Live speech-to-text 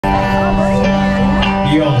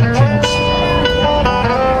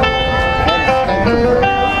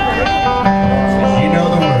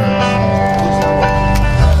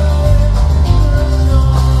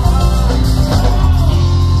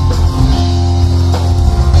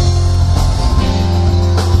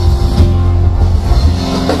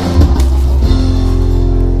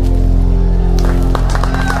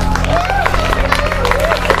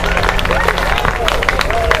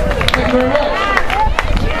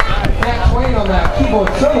that keyboard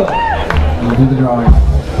solo. We'll do the drawing.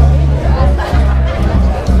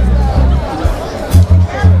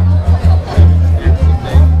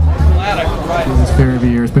 This fair every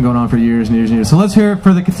year. It's been going on for years and years and years. So let's hear it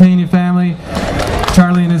for the Catania family.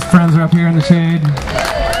 Charlie and his friends are up here in the shade.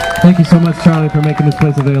 Thank you so much, Charlie, for making this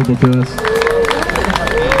place available to us.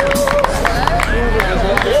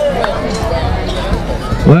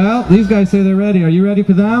 Well, these guys say they're ready. Are you ready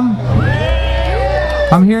for them?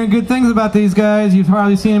 I'm hearing good things about these guys. You've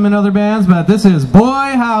probably seen them in other bands, but this is Boy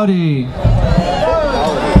Howdy.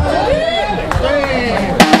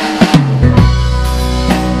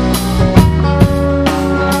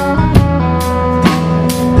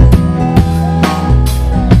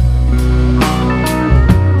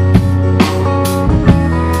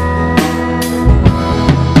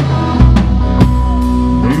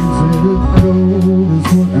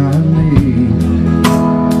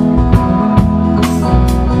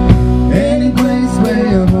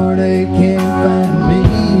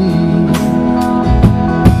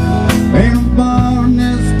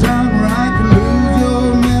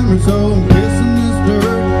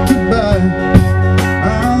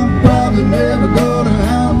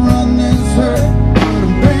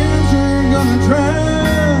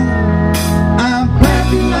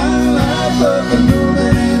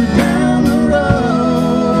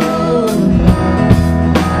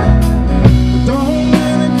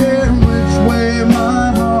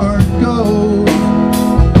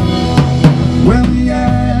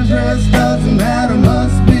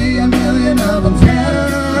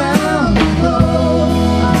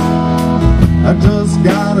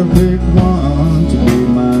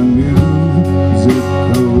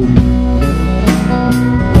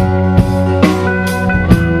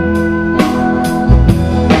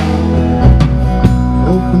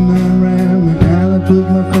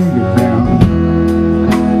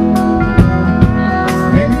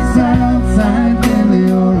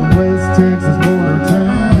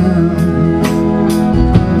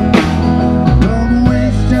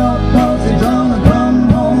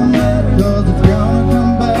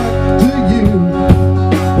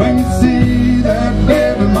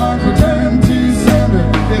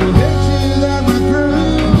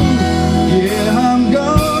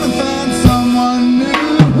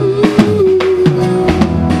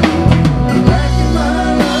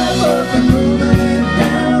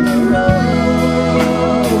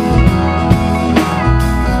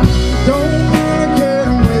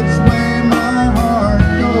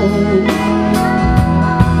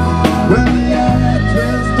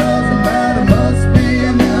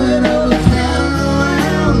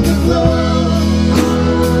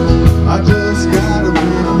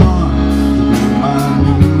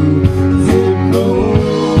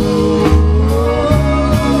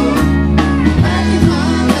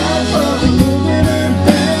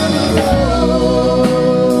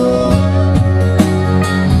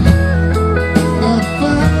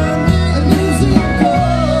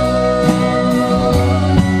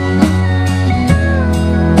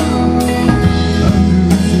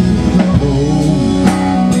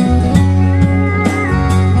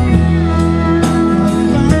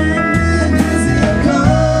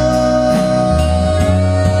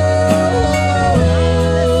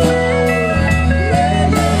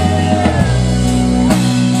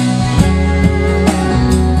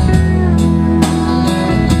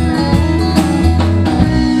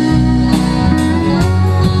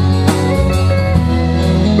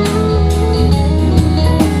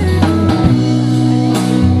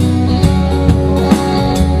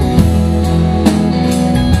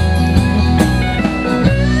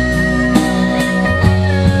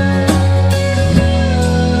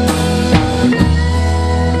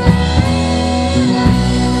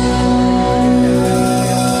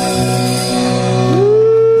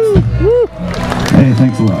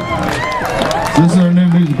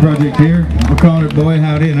 Here, we're calling it Boy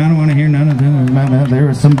Howdy, and I don't want to hear none of them about that. There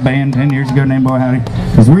was some band 10 years ago named Boy Howdy,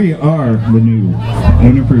 because we are the new,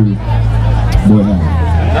 unapproved Boy Howdy.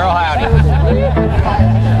 Girl Howdy.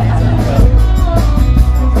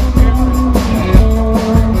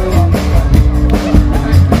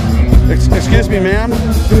 Excuse me, ma'am.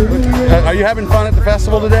 Are you having fun at the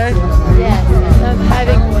festival today? Yes, I'm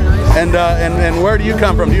having fun. And where do you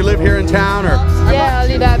come from? Do you live here in town, or? Yeah, I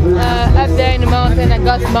live up there in the mountain. I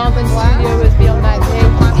got the mountain studio with Bill McKay.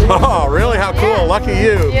 Oh, really? How cool! Yeah. Lucky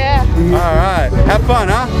you. Yeah. All right. Have fun,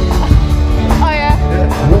 huh? Oh yeah.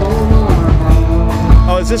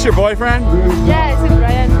 Oh, is this your boyfriend? Yeah, it's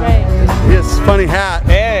Brian Ray. He has a funny hat.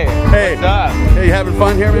 Hey. Hey. What's up? Hey, you having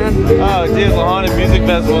fun here, man? Oh, dude, the Haunted Music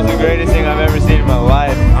Festival is the greatest thing I've ever seen in my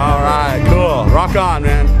life. All right. Cool. Rock on,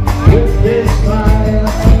 man.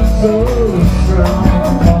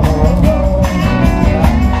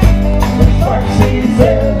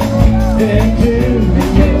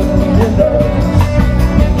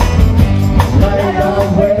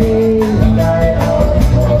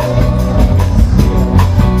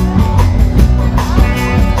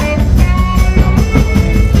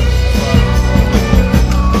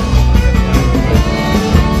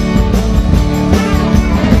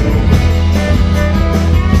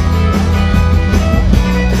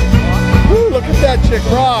 Chick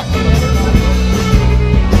rock.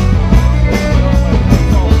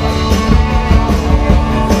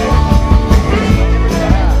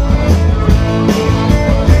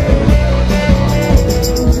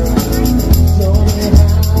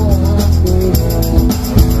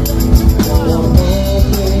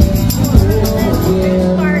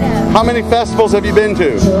 How many festivals have you been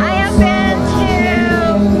to? I have been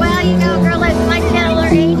to, well, you know, girl, let's not tell her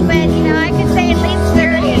age, but, you know, I could say at least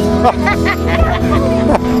 30.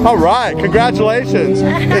 All right, congratulations.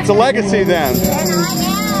 It's a legacy then.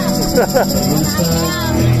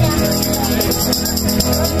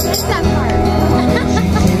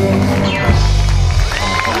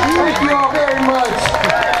 Thank you all very much.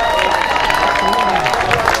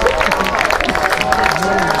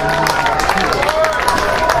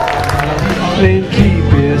 And keep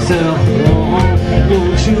yourself warm.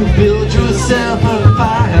 Won't you build yourself a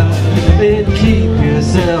fire? And keep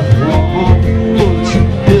yourself warm. Won't you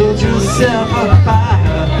build yourself a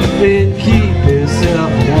fire? And keep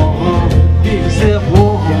yourself warm. Keep yourself warm.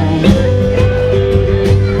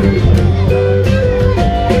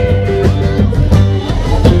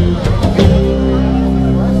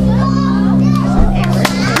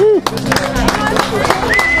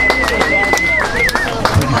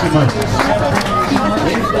 I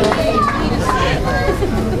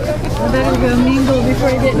better go mingle before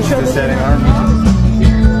you get in trouble.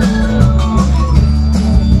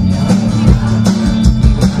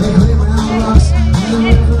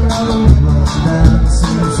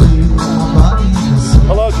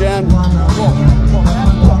 Hello, Jen.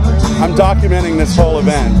 I'm documenting this whole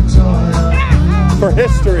event for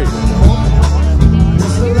history.